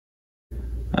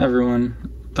Hi everyone,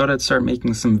 thought I'd start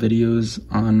making some videos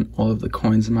on all of the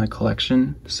coins in my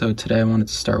collection. So today I wanted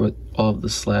to start with all of the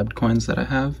slabbed coins that I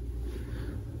have.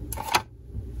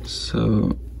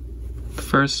 So the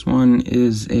first one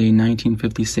is a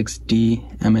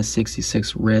 1956D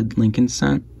MS66 red Lincoln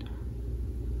cent.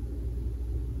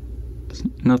 It's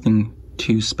nothing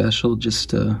too special,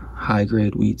 just a high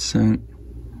grade wheat cent.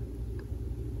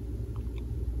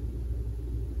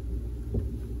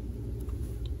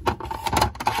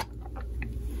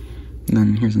 And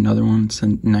then here's another one, it's a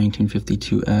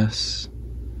 1952S.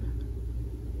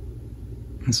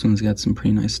 This one's got some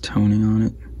pretty nice toning on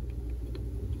it.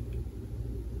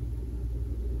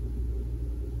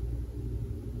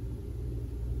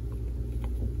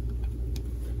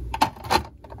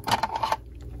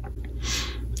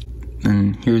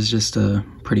 And here's just a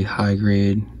pretty high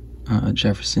grade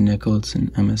Jefferson nickel, it's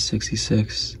an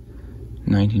MS66,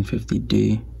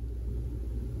 1950D.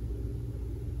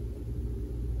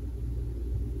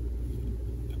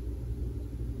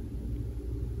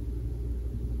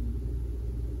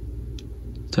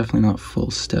 Definitely not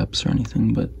full steps or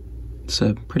anything, but it's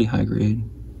a pretty high grade.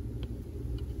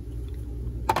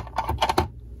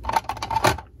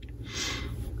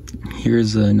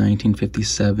 Here's a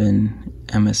 1957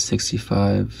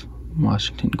 MS65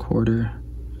 Washington quarter.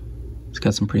 It's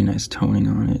got some pretty nice toning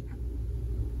on it.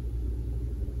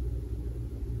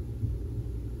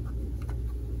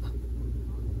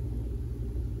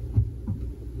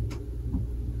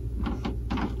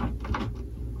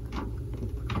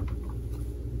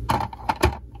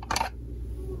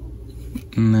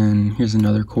 And then here's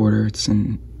another quarter. It's a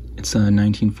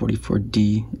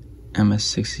 1944D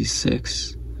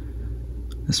MS66.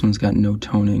 This one's got no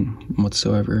toning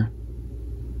whatsoever.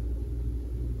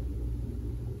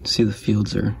 See, the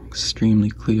fields are extremely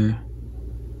clear.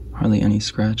 Hardly any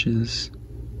scratches.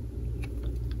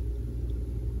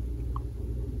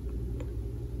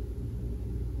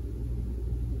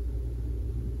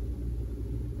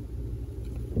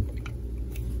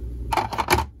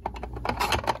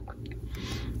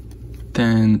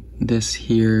 Then this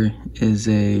here is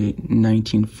a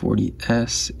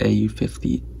 1940S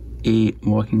AU58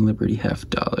 Walking Liberty half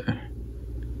dollar.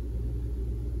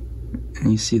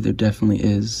 And you see there definitely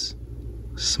is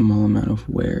a small amount of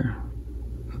wear.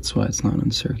 That's why it's not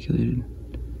uncirculated.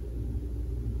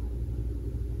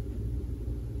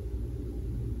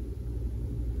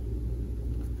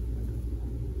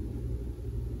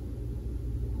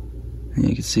 And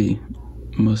you can see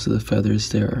most of the feathers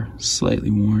there are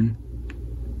slightly worn.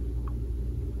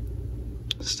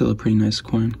 Still a pretty nice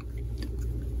coin.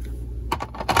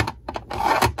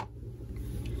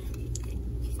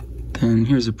 Then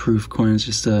here's a proof coin. It's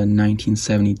just a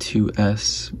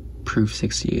 1972S proof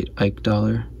 68 Ike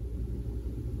dollar.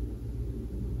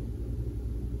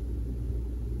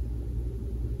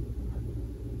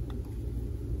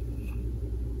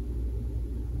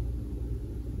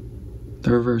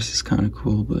 The reverse is kind of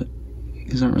cool, but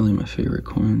these aren't really my favorite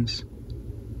coins.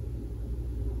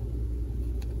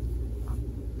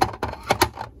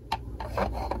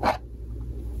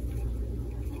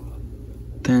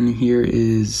 Then here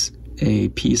is a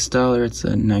peace dollar. It's a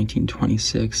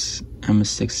 1926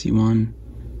 MS61.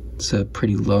 It's a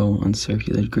pretty low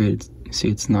uncirculated grade. You see,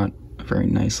 it's not a very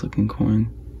nice looking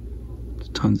coin. There's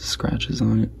tons of scratches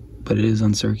on it, but it is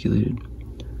uncirculated.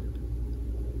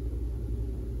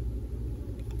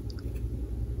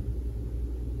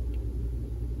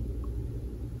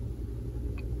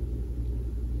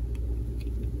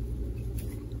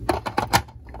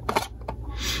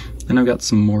 Then I've got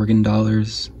some Morgan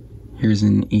dollars. Here's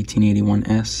an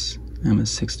 1881S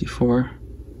MS64.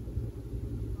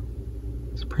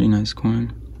 It's a pretty nice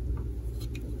coin.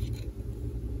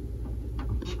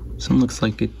 This one looks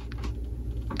like it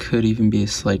could even be a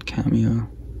slight cameo.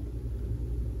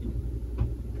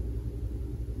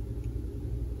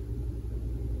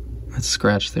 That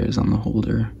scratch there is on the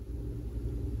holder.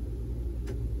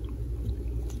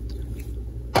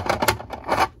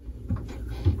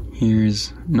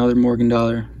 Here's another Morgan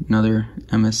dollar, another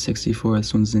MS64.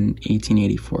 This one's an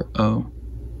 1884O.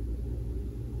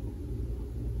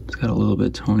 It's got a little bit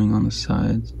of toning on the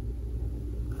sides.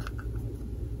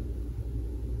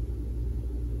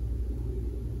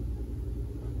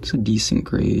 It's a decent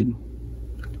grade.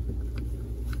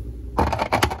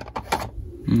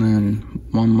 And then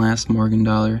one last Morgan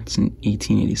dollar. It's an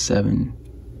 1887,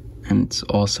 and it's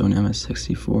also an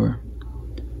MS64.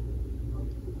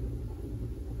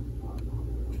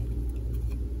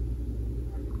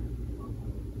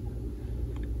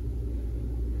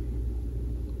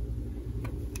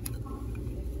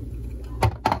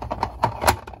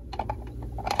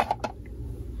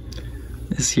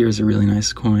 This here is a really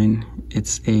nice coin.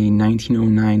 It's a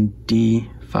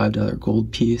 1909D $5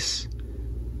 gold piece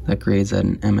that grades at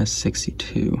an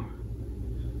MS62.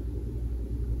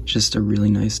 Just a really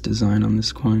nice design on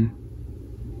this coin.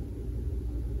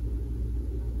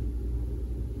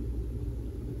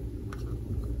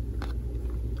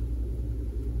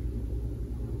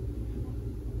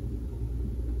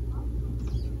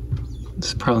 This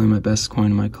is probably my best coin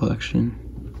in my collection.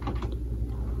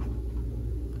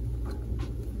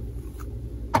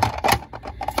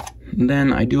 And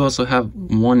then I do also have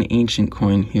one ancient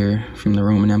coin here from the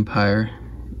Roman Empire.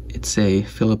 It's a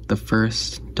Philip I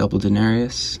double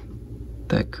denarius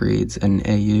that grades at an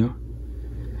AU.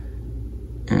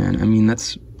 And I mean,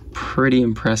 that's pretty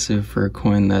impressive for a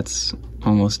coin that's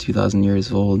almost 2,000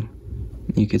 years old.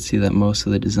 You can see that most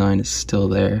of the design is still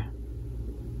there.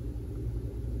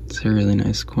 It's a really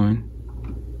nice coin.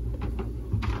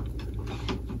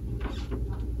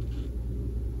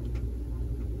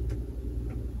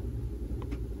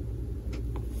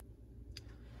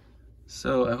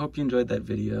 So I hope you enjoyed that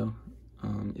video.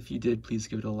 If you did, please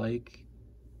give it a like,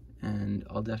 and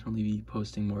I'll definitely be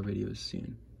posting more videos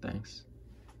soon. Thanks.